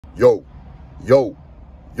Yo, yo,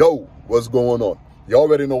 yo, what's going on? You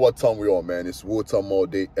already know what time we're on, man. It's war time all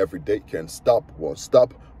day, every day. Can't stop, won't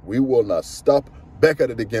stop. We will not stop. Back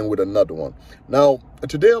at it again with another one. Now,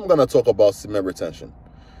 today I'm going to talk about semen retention.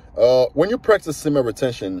 When you practice semen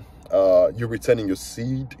retention, you're retaining your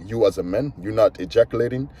seed, you as a man. You're not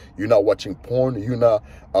ejaculating. You're not watching porn. You're not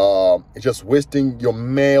just wasting your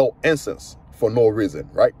male essence for no reason,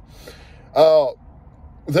 right?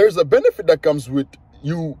 There's a benefit that comes with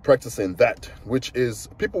you practicing that, which is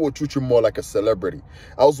people will treat you more like a celebrity.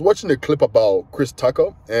 I was watching a clip about Chris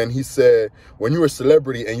Tucker, and he said when you're a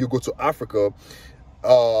celebrity and you go to Africa,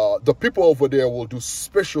 the people over there will do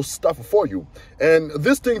special stuff for you. And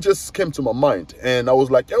this thing just came to my mind, and I was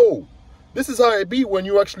like, oh, this is how it be when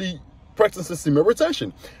you actually practice semen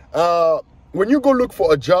retention. When you go look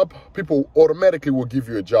for a job, people automatically will give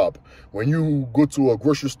you a job. When you go to a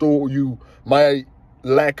grocery store, you might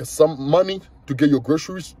lack some money to get your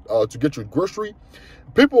groceries,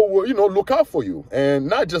 people will, look out for you. And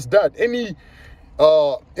not just that,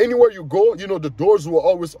 anywhere you go, the doors will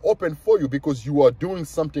always open for you because you are doing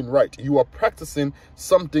something right. You are practicing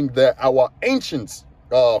something that our ancient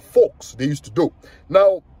folks, they used to do.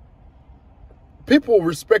 Now, people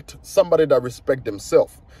respect somebody that respect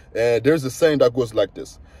themselves. And there's a saying that goes like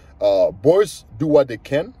this: boys do what they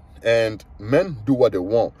can, and men do what they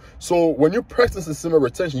want. So when you practice the semen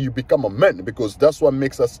retention, you become a man, because that's what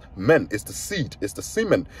makes us men. It's the seed, it's the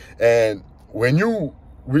semen. And when you're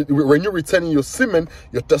retaining your semen,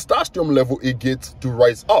 your testosterone level, it gets to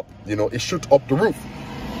rise up. It shoots up the roof.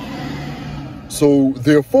 So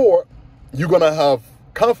therefore, you're gonna have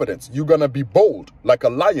confidence. You're gonna be bold like a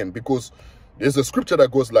lion, because there's a scripture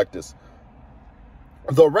that goes like this: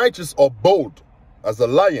 the righteous are bold as a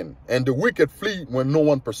lion, and the wicked flee when no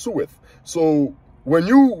one pursueth. So when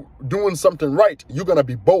you doing something right, you're gonna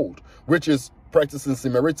be bold, which is practicing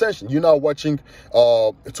semen retention. You're not watching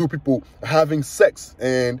two people having sex,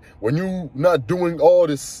 and when you not doing all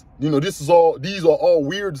this, these are all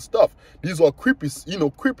weird stuff. These are creepy,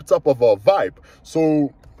 creepy type of a vibe.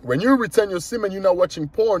 So when you retain your semen, you're not watching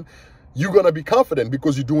porn, you're gonna be confident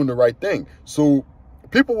because you're doing the right thing. So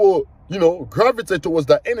people will gravitate towards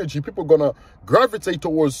that energy. People are gonna gravitate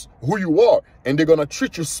towards who you are, and they're gonna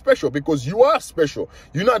treat you special because you are special.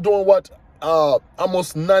 You're not doing what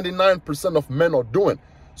almost 99% of men are doing.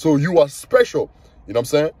 So you are special. You know what I'm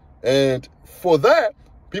saying? And for that,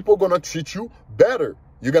 people are gonna treat you better.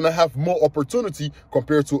 You're gonna have more opportunity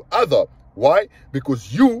compared to other. Why?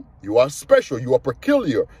 Because you are special. You are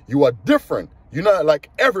peculiar. You are different. You're not like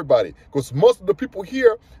everybody, because most of the people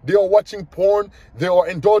here, they are watching porn, they are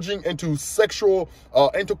indulging into sexual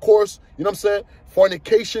intercourse, you know what I'm saying,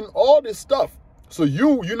 fornication, all this stuff. So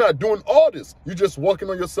you're not doing all this. You're just working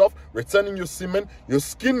on yourself, retaining your semen, your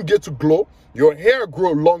skin gets to glow, your hair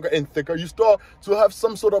grow longer and thicker, you start to have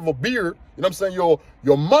some sort of a beard, you know what I'm saying,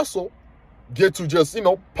 your muscle get to just,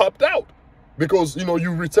 popped out. Because,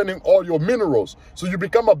 you're retaining all your minerals. So you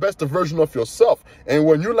become a best version of yourself. And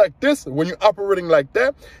when you're like this, when you're operating like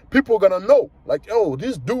that, people are going to know. Like, oh,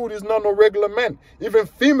 this dude is not no regular man. Even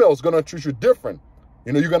females going to treat you different.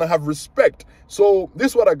 You're going to have respect. So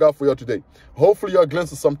this is what I got for you today. Hopefully y'all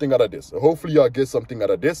glimpse something out of this. Hopefully y'all get something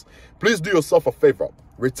out of this. Please do yourself a favor.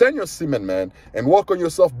 Retain your semen, man. And work on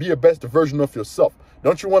yourself. Be a best version of yourself.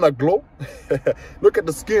 Don't you want to glow? Look at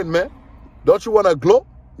the skin, man. Don't you want to glow?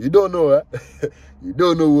 You don't know, eh? You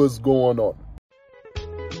don't know what's going on.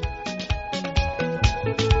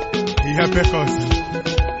 He had Becos.